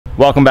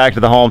Welcome back to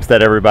the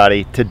homestead,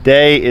 everybody.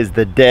 Today is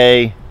the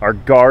day. Our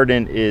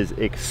garden is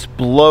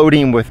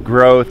exploding with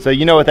growth. So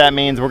you know what that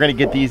means. We're gonna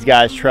get these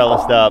guys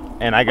trellised up,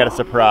 and I got a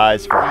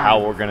surprise for how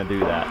we're gonna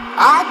do that.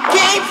 I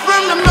came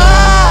from the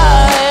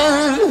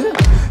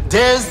mud.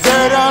 There's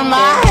dirt on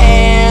my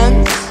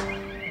hands.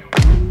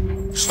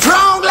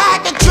 Strong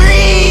like a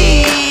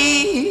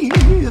tree.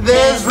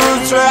 There's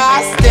roots where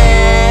I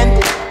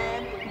stand.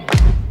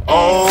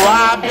 Oh,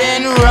 I've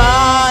been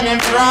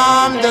running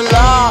from the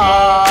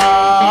law.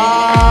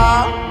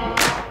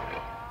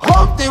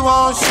 Hope they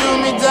won't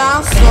shoot me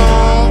down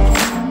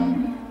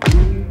soon.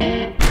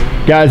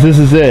 Guys, this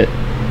is it.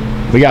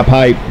 We got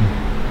pipe.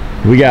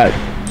 We got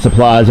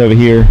supplies over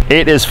here.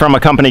 It is from a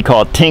company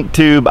called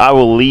Tinktube. I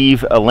will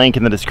leave a link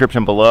in the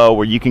description below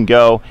where you can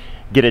go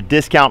get a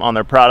discount on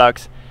their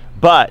products.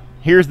 But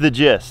here's the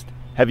gist.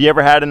 Have you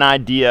ever had an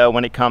idea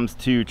when it comes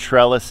to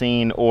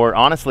trellising, or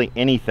honestly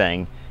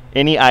anything,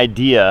 any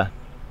idea,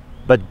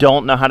 but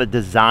don't know how to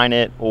design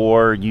it,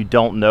 or you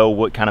don't know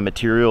what kind of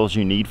materials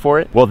you need for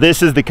it? Well,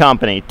 this is the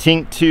company,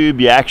 Tinktube.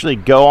 You actually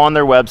go on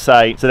their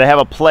website. So they have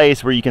a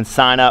place where you can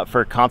sign up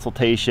for a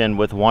consultation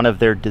with one of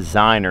their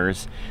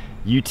designers.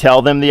 You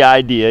tell them the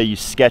idea, you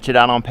sketch it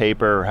out on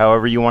paper, or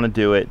however you want to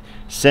do it,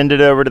 send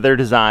it over to their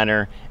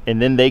designer, and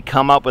then they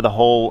come up with a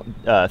whole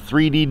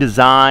 3D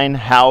design,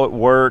 how it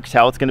works,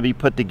 how it's going to be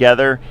put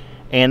together,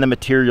 and the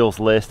materials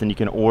list, and you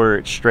can order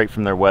it straight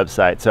from their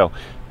website. So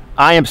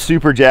I am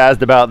super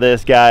jazzed about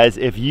this, guys.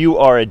 If you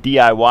are a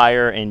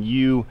DIYer and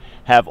you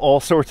have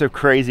all sorts of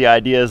crazy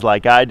ideas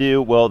like I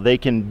do, well, they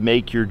can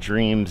make your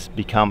dreams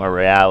become a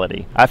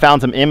reality. I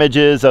found some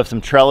images of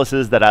some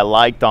trellises that I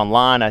liked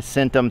online. I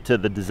sent them to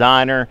the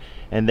designer,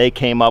 and they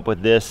came up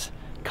with this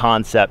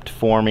concept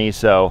for me.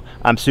 So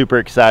I'm super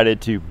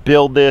excited to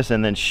build this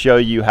and then show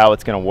you how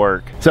it's going to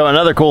work. So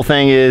another cool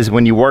thing is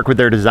when you work with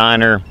their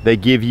designer, they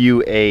give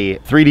you a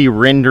 3D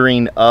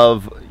rendering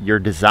of your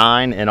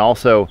design and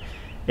also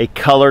a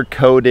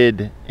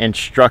color-coded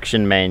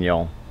instruction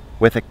manual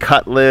with a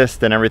cut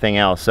list and everything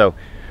else. So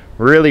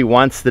really,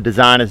 once the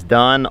design is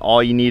done,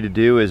 all you need to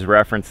do is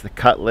reference the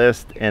cut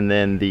list and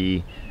then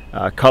the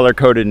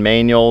color-coded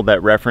manual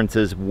that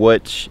references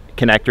which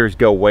connectors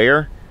go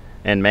where,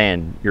 and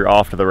man, you're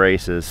off to the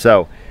races.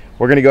 So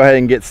we're gonna go ahead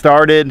and get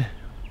started.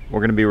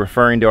 We're gonna be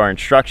referring to our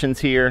instructions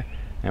here,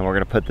 and we're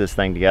gonna put this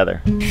thing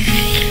together.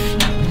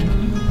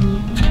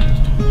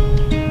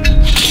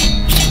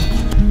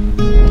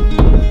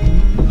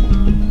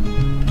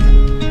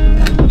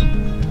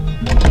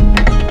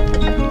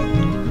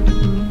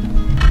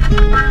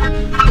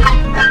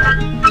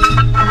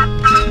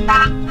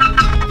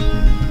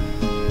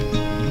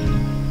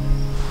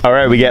 All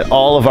right, we get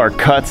all of our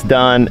cuts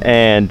done,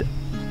 and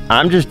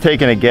I'm just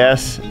taking a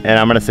guess, and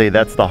I'm gonna say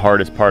that's the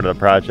hardest part of the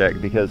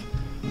project, because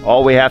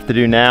all we have to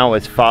do now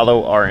is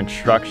follow our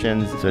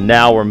instructions. So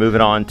now we're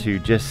moving on to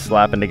just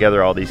slapping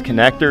together all these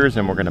connectors,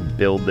 and we're gonna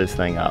build this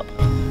thing up.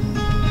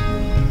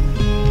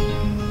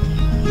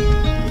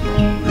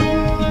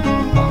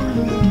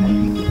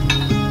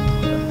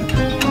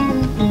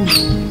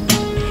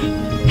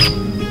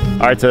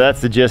 All right, so that's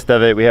the gist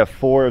of it. We have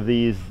 4 of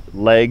these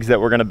legs that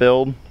we're gonna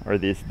build, or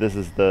this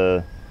is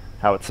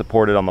how it's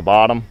supported on the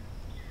bottom.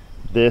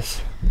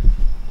 This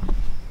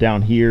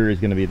down here is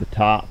gonna be the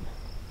top,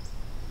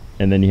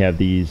 and then you have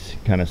these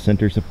kind of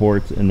center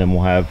supports, and then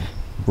we'll have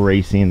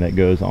bracing that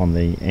goes on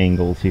the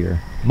angles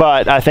here.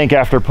 But I think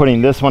after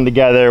putting this one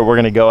together, we're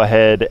gonna go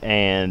ahead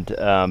and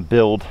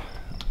build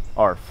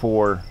our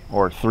 4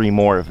 or 3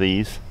 more of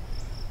these.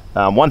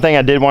 One thing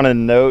I did want to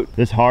note,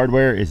 this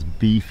hardware is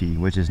beefy,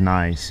 which is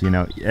nice. You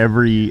know,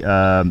 every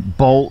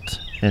bolt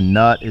and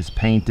nut is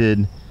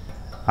painted.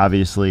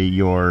 Obviously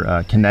your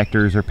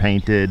connectors are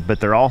painted,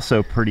 but they're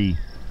also pretty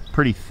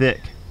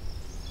thick,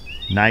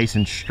 nice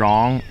and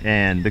strong.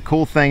 And the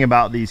cool thing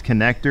about these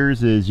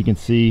connectors is you can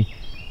see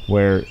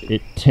where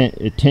it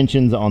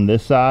tensions on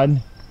this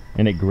side,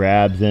 and it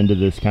grabs into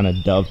this kind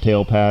of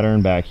dovetail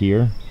pattern back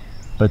here.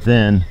 But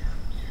then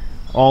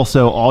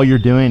also all you're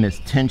doing is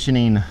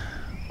tensioning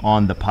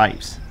on the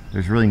pipes.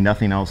 There's really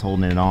nothing else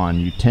holding it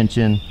on. You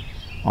tension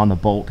on the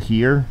bolt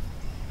here,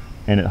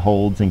 and it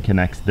holds and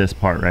connects this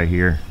part right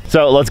here.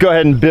 So let's go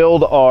ahead and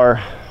build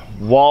our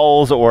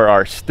walls or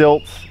our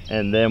stilts,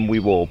 and then we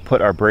will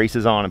put our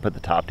braces on and put the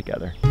top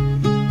together.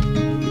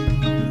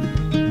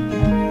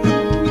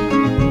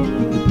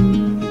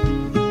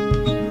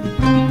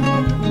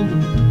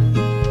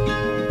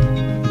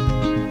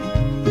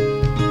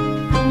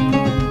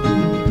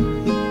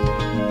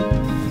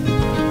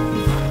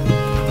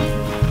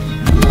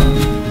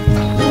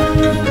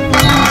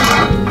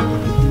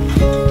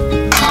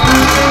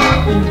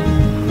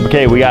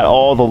 Okay, we got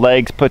all the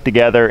legs put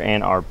together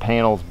and our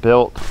panels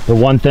built. The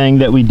one thing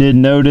that we did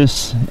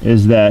notice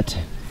is that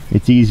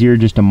it's easier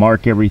just to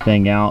mark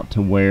everything out,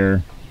 to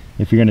where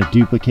if you're going to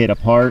duplicate a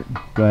part,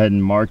 go ahead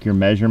and mark your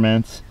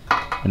measurements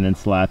and then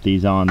slap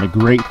these on. The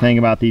great thing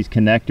about these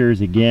connectors,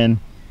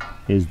 again,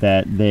 is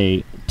that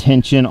they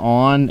tension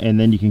on, and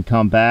then you can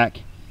come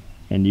back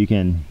and you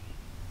can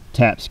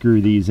tap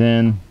screw these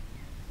in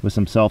with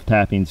some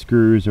self-tapping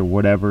screws or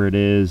whatever it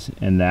is,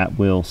 and that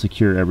will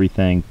secure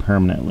everything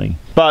permanently.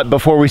 But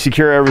before we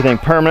secure everything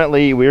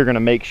permanently, we're gonna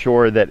make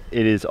sure that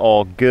it is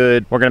all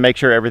good. We're gonna make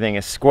sure everything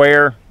is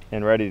square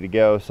and ready to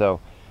go. So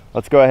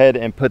let's go ahead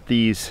and put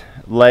these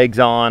legs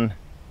on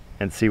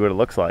and see what it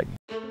looks like.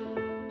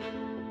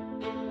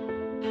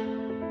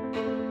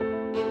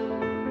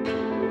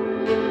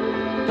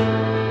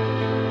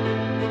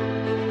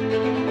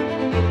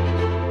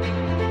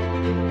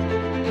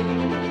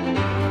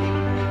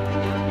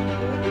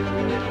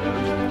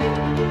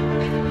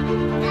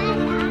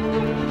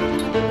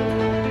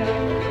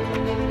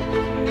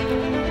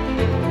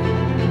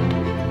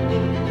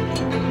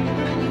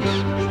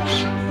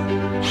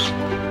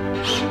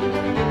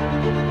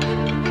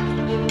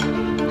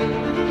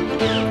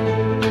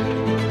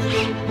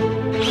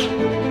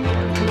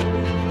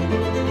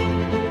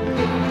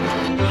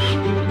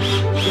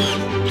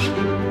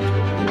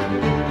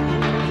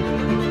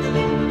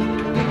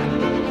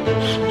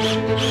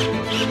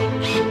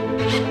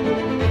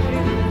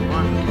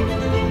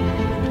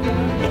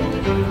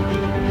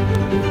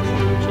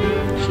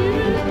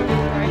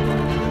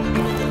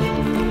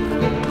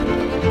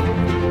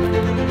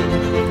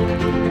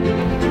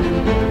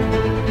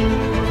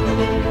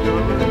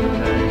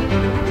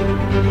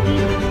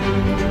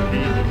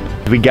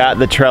 We got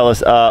the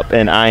trellis up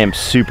and I am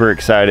super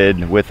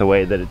excited with the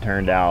way that it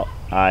turned out.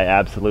 I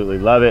absolutely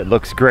love it.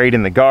 Looks great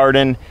in the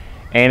garden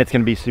and it's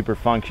gonna be super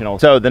functional.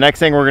 So the next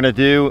thing we're gonna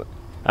do,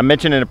 I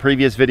mentioned in a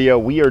previous video,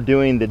 we are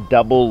doing the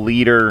double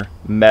leader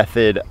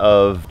method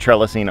of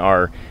trellising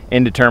our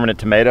indeterminate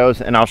tomatoes,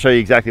 and I'll show you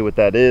exactly what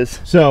that is.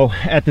 So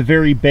at the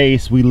very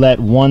base, we let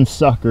one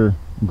sucker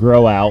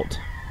grow out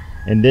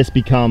and this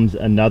becomes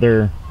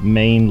another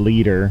main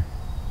leader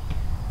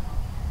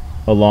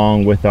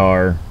along with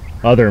our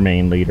other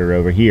main leader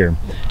over here.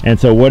 And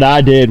so what I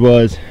did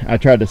was I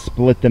tried to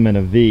split them in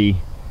a V,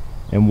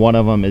 and one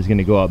of them is going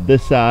to go up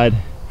this side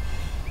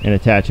and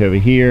attach over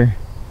here,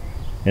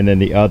 and then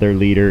the other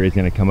leader is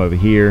going to come over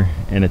here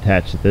and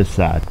attach to this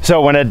side.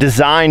 So when I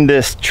designed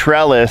this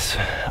trellis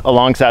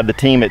alongside the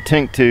team at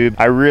Tinktube,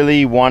 I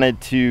really wanted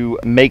to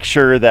make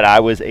sure that I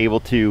was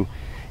able to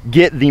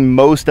get the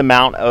most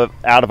amount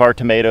out of our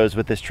tomatoes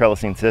with this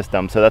trellising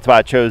system. So that's why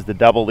I chose the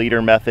double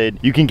leader method.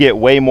 You can get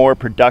way more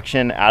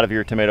production out of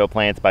your tomato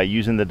plants by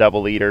using the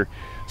double leader.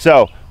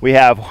 So we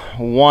have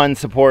one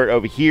support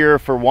over here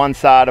for one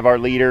side of our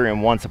leader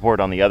and one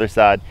support on the other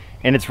side.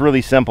 And it's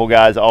really simple,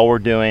 guys. All we're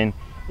doing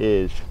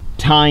is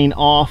tying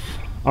off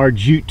our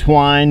jute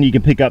twine. You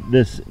can pick up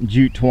this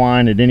jute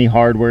twine at any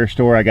hardware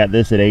store. I got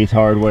this at Ace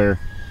Hardware.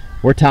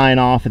 We're tying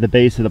off at the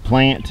base of the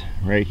plant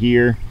right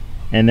here,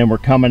 and then we're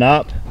coming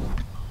up,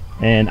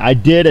 and I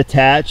did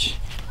attach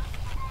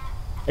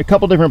a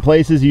couple different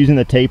places using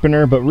the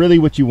tapener, but really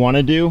what you want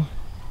to do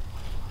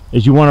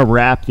is you want to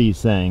wrap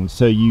these things.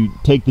 So you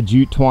take the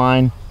jute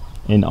twine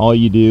and all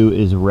you do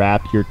is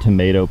wrap your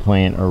tomato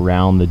plant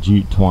around the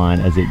jute twine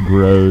as it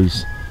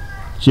grows,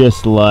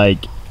 just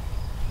like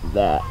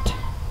that.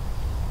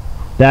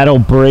 That'll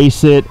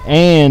brace it,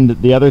 and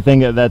the other thing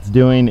that that's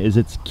doing is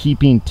it's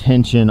keeping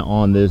tension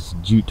on this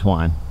jute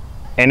twine.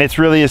 And it's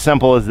really as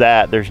simple as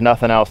that. There's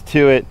nothing else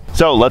to it.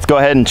 So let's go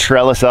ahead and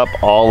trellis up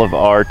all of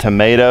our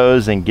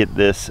tomatoes and get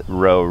this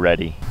row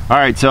ready. All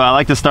right, so I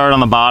like to start on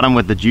the bottom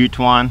with the jute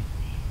twine.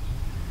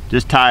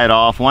 Just tie it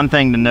off. One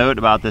thing to note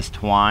about this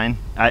twine,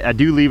 I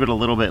do leave it a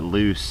little bit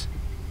loose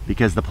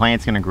because the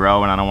plant's gonna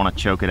grow and I don't wanna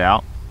choke it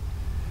out.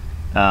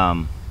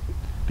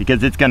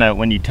 Because it's gonna,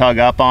 when you tug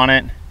up on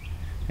it,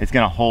 it's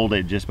gonna hold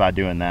it just by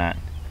doing that.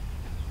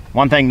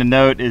 One thing to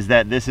note is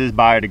that this is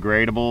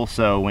biodegradable,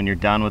 so when you're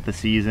done with the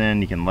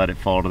season, you can let it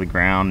fall to the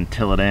ground and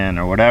till it in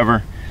or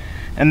whatever.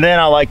 And then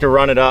I like to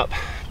run it up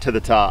to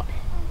the top.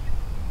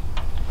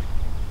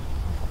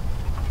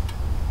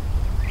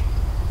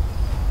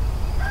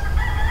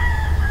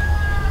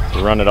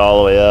 Run it all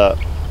the way up,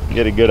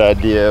 get a good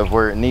idea of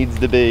where it needs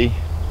to be,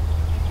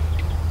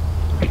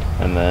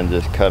 and then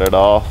just cut it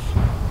off.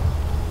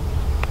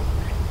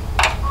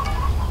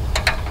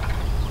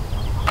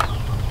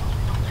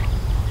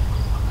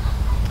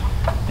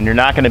 And you're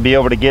not going to be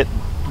able to get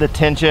the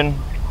tension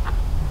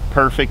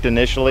perfect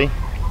initially,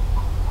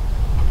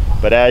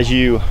 but as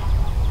you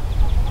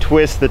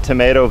twist the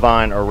tomato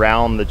vine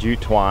around the jute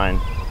twine,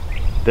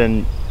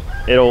 then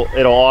it'll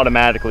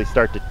automatically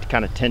start to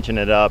kind of tension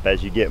it up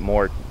as you get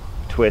more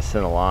twists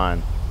in the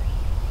line.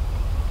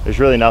 There's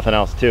really nothing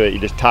else to it. You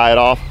just tie it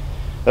off.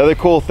 The other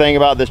cool thing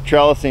about this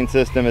trellising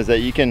system is that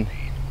you can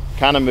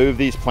kind of move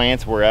these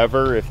plants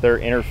wherever. If they're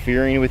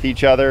interfering with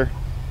each other,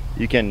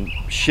 you can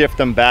shift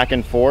them back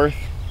and forth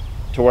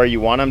to where you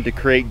want them to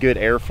create good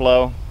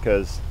airflow,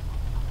 because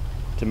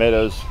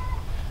tomatoes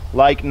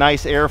like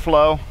nice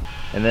airflow.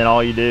 And then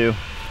all you do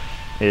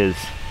is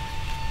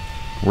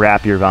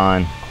wrap your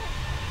vine,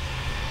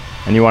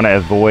 and you want to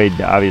avoid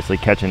obviously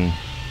catching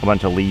a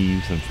bunch of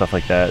leaves and stuff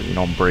like that. You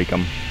don't break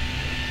them.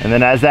 And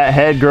then as that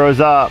head grows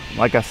up,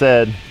 like I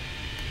said,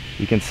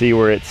 you can see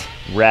where it's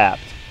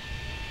wrapped.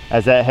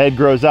 As that head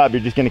grows up,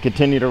 you're just going to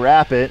continue to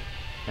wrap it,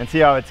 and see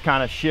how it's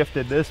kind of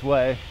shifted this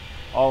way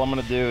all I'm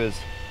gonna do is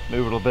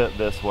move it a bit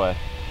this way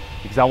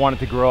because I want it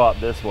to grow up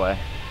this way.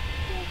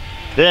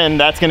 Then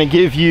that's gonna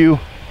give you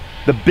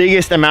the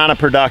biggest amount of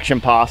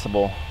production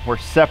possible. We're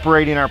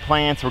separating our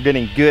plants, we're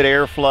getting good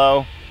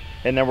airflow,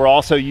 and then we're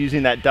also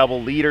using that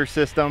double leader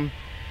system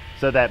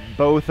so that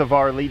both of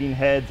our leading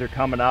heads are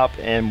coming up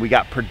and we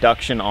got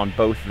production on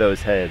both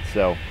those heads.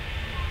 So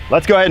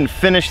let's go ahead and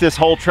finish this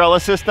whole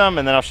trellis system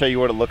and then I'll show you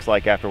what it looks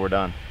like after we're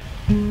done.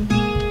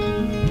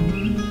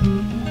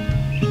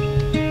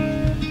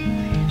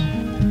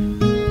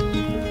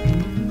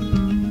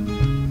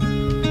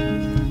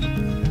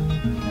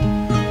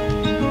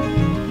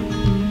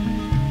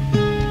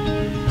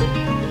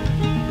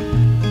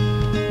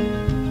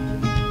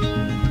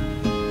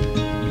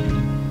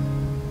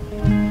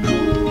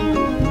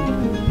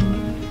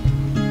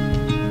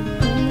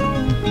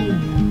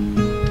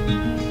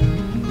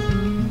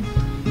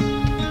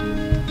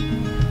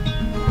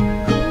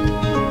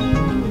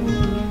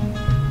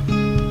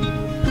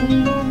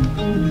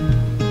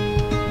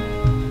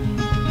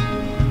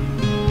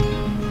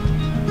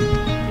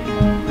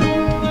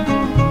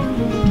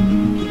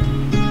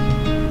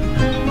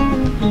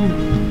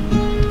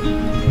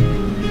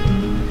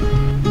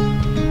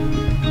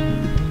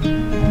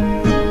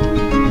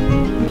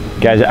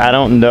 Guys, I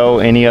don't know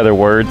any other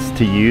words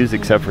to use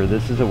except for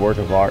this is a work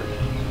of art.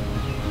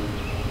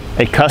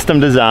 A custom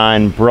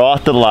design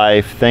brought to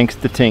life thanks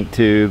to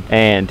Tinktube,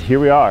 and here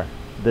we are,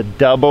 the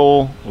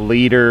double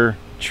leader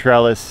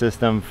trellis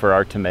system for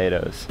our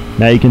tomatoes.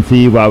 Now you can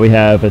see why we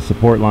have a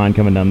support line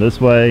coming down this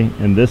way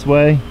and this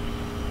way.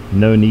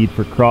 No need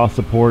for cross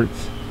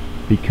supports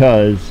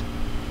because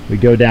we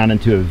go down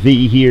into a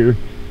V here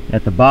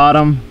at the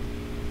bottom,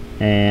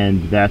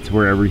 and that's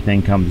where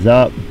everything comes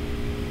up.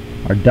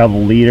 Our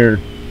double leader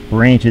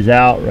branches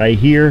out right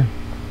here.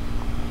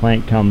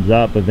 Plant comes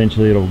up.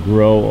 Eventually it'll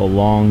grow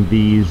along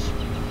these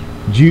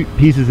jute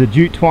pieces of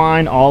jute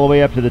twine all the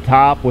way up to the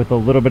top with a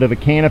little bit of a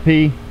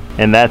canopy.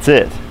 And that's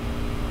it.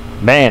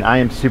 Man, I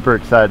am super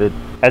excited.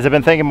 As I've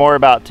been thinking more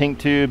about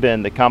Tinktube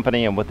and the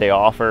company and what they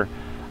offer,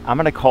 I'm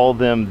gonna call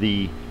them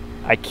the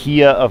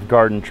IKEA of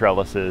garden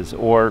trellises,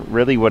 or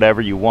really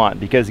whatever you want,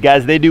 because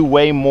guys, they do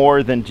way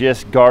more than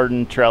just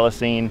garden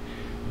trellising.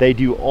 They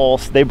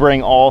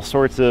bring all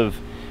sorts of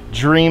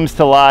dreams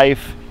to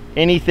life.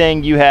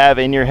 Anything you have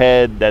in your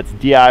head that's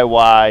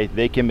DIY,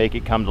 they can make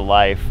it come to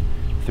life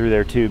through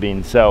their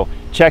tubing. So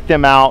check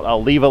them out.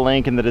 I'll leave a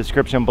link in the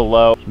description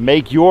below.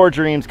 Make your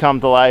dreams come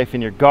to life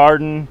in your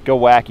garden. Go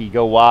wacky,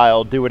 go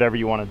wild, do whatever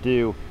you want to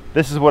do.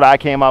 This is what I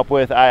came up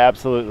with. I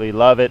absolutely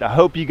love it. I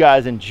hope you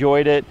guys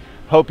enjoyed it.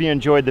 Hope you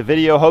enjoyed the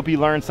video. Hope you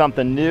learned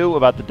something new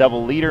about the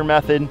double leader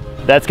method.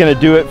 That's gonna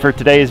do it for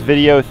today's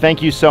video.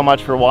 Thank you so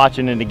much for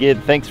watching, and again,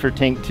 thanks for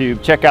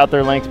Tinktube. Check out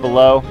their links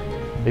below.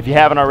 If you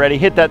haven't already,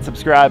 hit that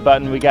subscribe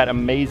button. We got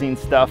amazing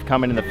stuff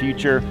coming in the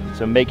future,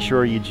 so make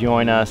sure you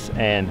join us,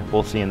 and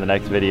we'll see you in the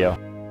next video.